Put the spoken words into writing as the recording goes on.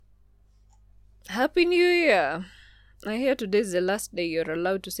Happy New Year! I hear today's the last day you're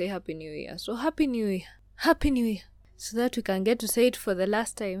allowed to say Happy New Year. So Happy New Year! Happy New Year! So that we can get to say it for the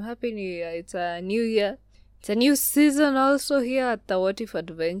last time. Happy New Year! It's a new year. It's a new season also here at the What If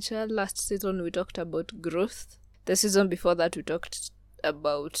Adventure. Last season we talked about growth. The season before that we talked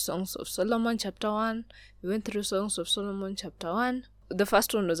about Songs of Solomon chapter 1. We went through Songs of Solomon chapter 1. The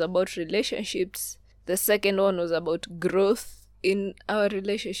first one was about relationships. The second one was about growth in our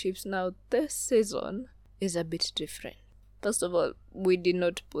relationships. Now this season is a bit different. First of all, we did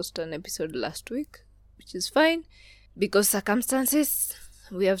not post an episode last week, which is fine because circumstances.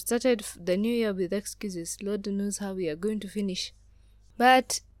 We have started the new year with excuses. Lord knows how we are going to finish.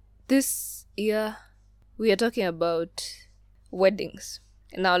 But this year, we are talking about weddings.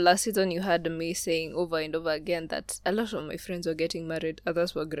 Now, last season, you heard me saying over and over again that a lot of my friends were getting married,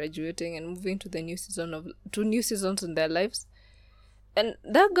 others were graduating and moving to the new seasons in their lives. And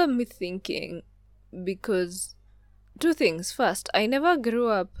that got me thinking, because two things. First, I never grew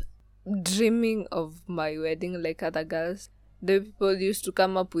up dreaming of my wedding like other girls. The people used to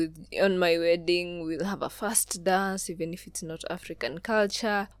come up with, on my wedding, we'll have a fast dance, even if it's not African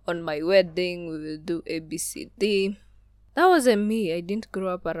culture. On my wedding, we will do ABCD. That wasn't me. I didn't grow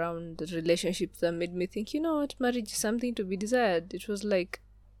up around relationships that made me think, you know what, marriage is something to be desired. It was like,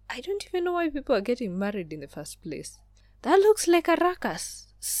 I don't even know why people are getting married in the first place. That looks like a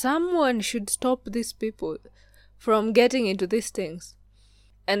ruckus. Someone should stop these people from getting into these things.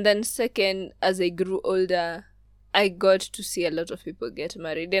 And then second, as I grew older, I got to see a lot of people get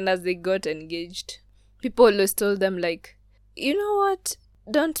married. And as they got engaged, people always told them, like, you know what?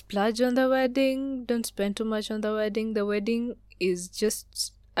 Don't splurge on the wedding. Don't spend too much on the wedding. The wedding is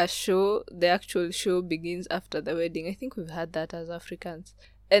just a show. The actual show begins after the wedding. I think we've had that as Africans.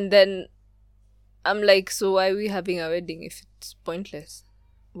 And then I'm like, so why are we having a wedding if it's pointless?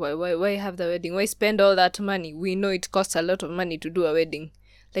 Why have the wedding? Why spend all that money? We know it costs a lot of money to do a wedding.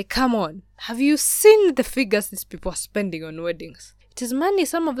 Like, come on. Have you seen the figures these people are spending on weddings? It is money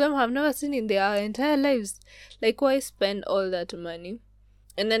some of them have never seen in their entire lives. Like, why spend all that money?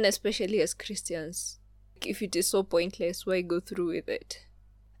 And then especially as Christians, if it is so pointless, why go through with it?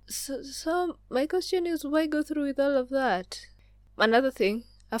 So my question is, why go through with all of that? Another thing,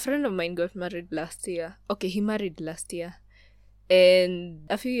 a friend of mine got married last year. Okay, he married last year. And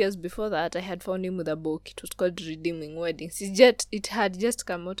a few years before that, I had found him with a book. It was called Redeeming Weddings. It had just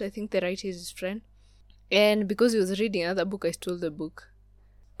come out. I think the writer is his friend. And because he was reading another book, I stole the book.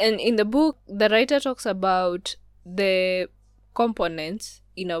 And in the book, the writer talks about the components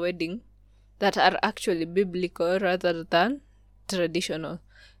in a wedding that are actually biblical rather than traditional.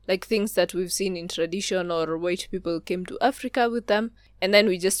 Like things that we've seen in tradition, or white people came to Africa with them, and then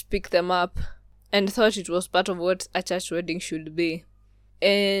we just picked them up and thought it was part of what a church wedding should be.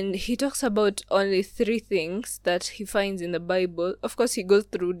 And he talks about only 3 things that he finds in the Bible. Of course, he goes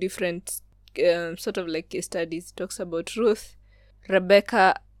through different sort of like case studies. He talks about Ruth,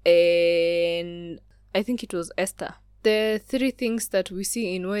 Rebecca, and I think it was Esther. The 3 things that we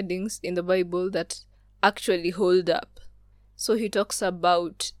see in weddings in the Bible that actually hold up. So he talks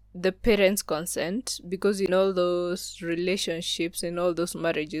about the parents' consent, because in all those relationships, in all those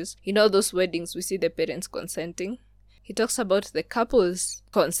marriages, in all those weddings, we see the parents consenting. He talks about the couple's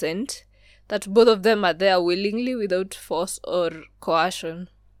consent, that both of them are there willingly without force or coercion.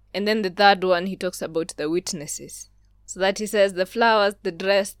 And then the third one, he talks about the witnesses. So that he says the flowers, the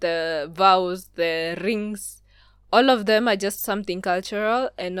dress, the vows, the rings, all of them are just something cultural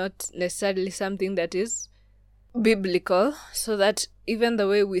and not necessarily something that is biblical. So that even the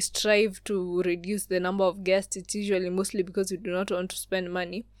way we strive to reduce the number of guests, it's usually mostly because we do not want to spend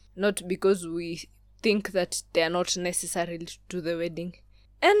money, not because we think that they are not necessary to the wedding.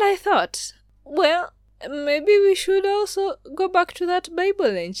 And I thought, well, maybe we should also go back to that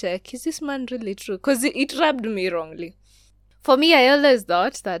Bible and check, is this man really true? Because it rubbed me wrongly. For me, I always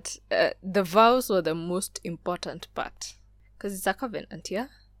thought that the vows were the most important part. Because it's a covenant, yeah?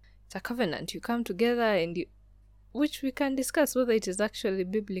 It's a covenant. You come together and which we can discuss whether it is actually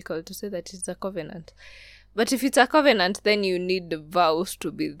biblical to say that it's a covenant. But if it's a covenant, then you need the vows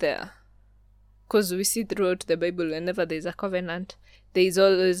to be there. Because we see throughout the Bible, whenever there's a covenant, there is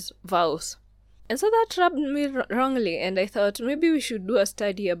always vows. And so that rubbed me wrongly. And I thought maybe we should do a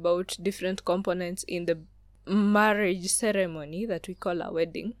study about different components in the marriage ceremony that we call a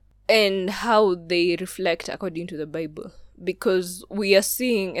wedding, and how they reflect according to the Bible. Because we are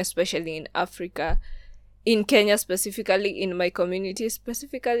seeing, especially in Africa, in Kenya specifically, in my community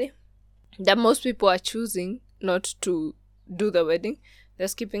specifically, that most people are choosing not to do the wedding. They're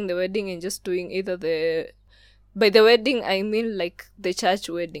skipping the wedding and just doing either by the wedding I mean like the church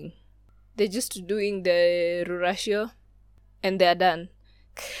wedding. They're just doing the ruratio and they're done.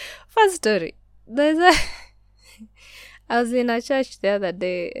 First story. I was in a church the other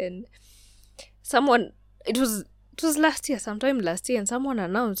day and it was sometime last year, and someone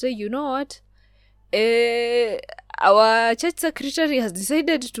announced, you know what? Our church secretary has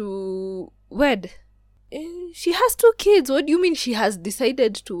decided to wed. She has 2 kids. What do you mean she has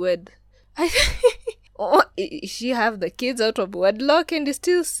decided to wed? She have the kids out of wedlock and is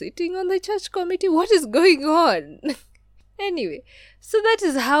still sitting on the church committee? What is going on? Anyway, so that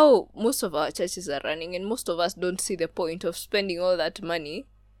is how most of our churches are running, and most of us don't see the point of spending all that money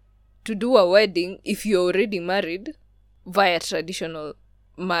to do a wedding if you're already married via traditional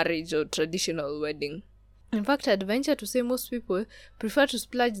marriage or traditional wedding. In fact, I'd venture to say most people prefer to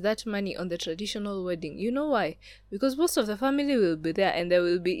splurge that money on the traditional wedding. You know why? Because most of the family will be there, and they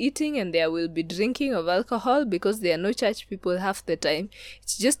will be eating and there will be drinking of alcohol, because there are no church people half the time.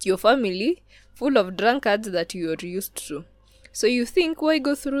 It's just your family full of drunkards that you're used to. So you think, why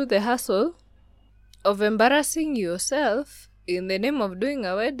go through the hassle of embarrassing yourself in the name of doing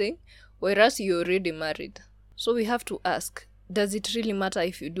a wedding, whereas you're already married? So we have to ask, does it really matter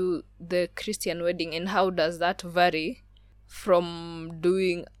if you do the Christian wedding, and how does that vary from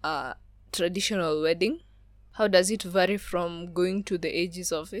doing a traditional wedding? How does it vary from going to the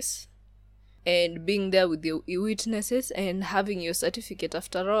AG's office and being there with your witnesses and having your certificate?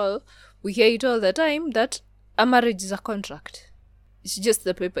 After all, we hear it all the time that a marriage is a contract. It's just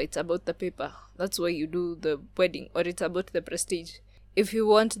the paper. It's about the paper. That's why you do the wedding, or it's about the prestige. If you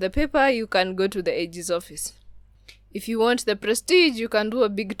want the paper, you can go to the AG's office. If you want the prestige, you can do a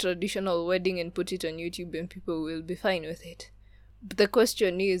big traditional wedding and put it on YouTube, and people will be fine with it. But the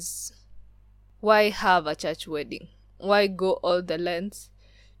question is, why have a church wedding? Why go all the lengths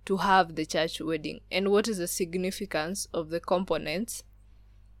to have the church wedding? And what is the significance of the components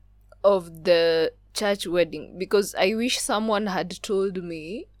of the church wedding? Because I wish someone had told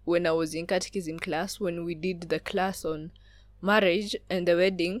me when I was in catechism class, when we did the class on marriage and the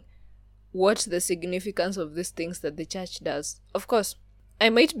wedding, what the significance of these things that the church does. Of course, I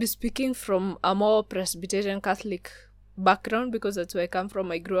might be speaking from a more Presbyterian Catholic background, because that's where I come from.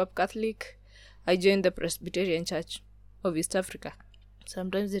 I grew up Catholic. I joined the Presbyterian Church of East Africa.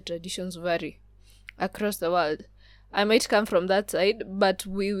 Sometimes the traditions vary across the world. I might come from that side, but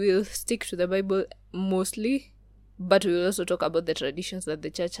we will stick to the Bible mostly. But we will also talk about the traditions that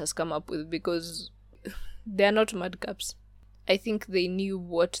the church has come up with, because they are not madcaps. I think they knew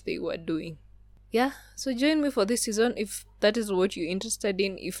what they were doing. Yeah, so join me for this season if that is what you're interested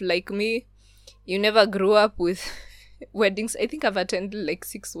in. If, like me, you never grew up with weddings. I think I've attended like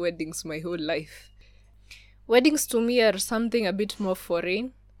 6 weddings my whole life. Weddings to me are something a bit more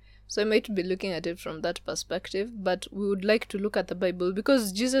foreign, so I might be looking at it from that perspective. But we would like to look at the Bible,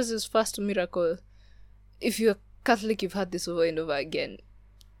 because Jesus' first miracle, if you're Catholic, you've heard this over and over again.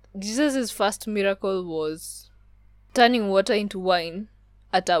 Jesus' first miracle was turning water into wine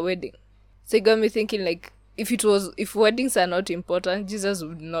at a wedding. So it got me thinking, like, if weddings are not important, Jesus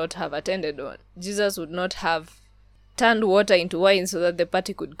would not have attended one. Jesus would not have turned water into wine so that the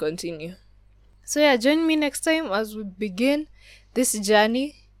party could continue. So yeah, join me next time as we begin this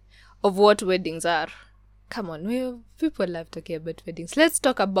journey of what weddings are. Come on, people love talking about weddings. Let's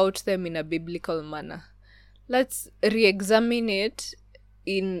talk about them in a biblical manner. Let's re-examine it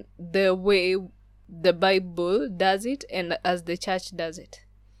in the way the Bible does it and as the church does it.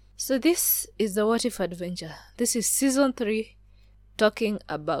 So this is the What If Adventure. This is season 3, talking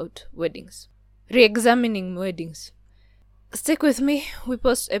about weddings, re-examining weddings. Stick with me. We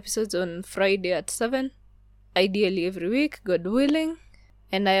post episodes on Friday at 7, ideally every week, God willing.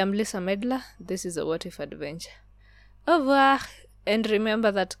 And I am Lisa Medler. This is a What If Adventure. Au revoir. And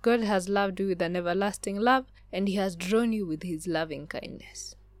remember that God has loved you with an everlasting love, and He has drawn you with His loving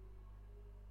kindness.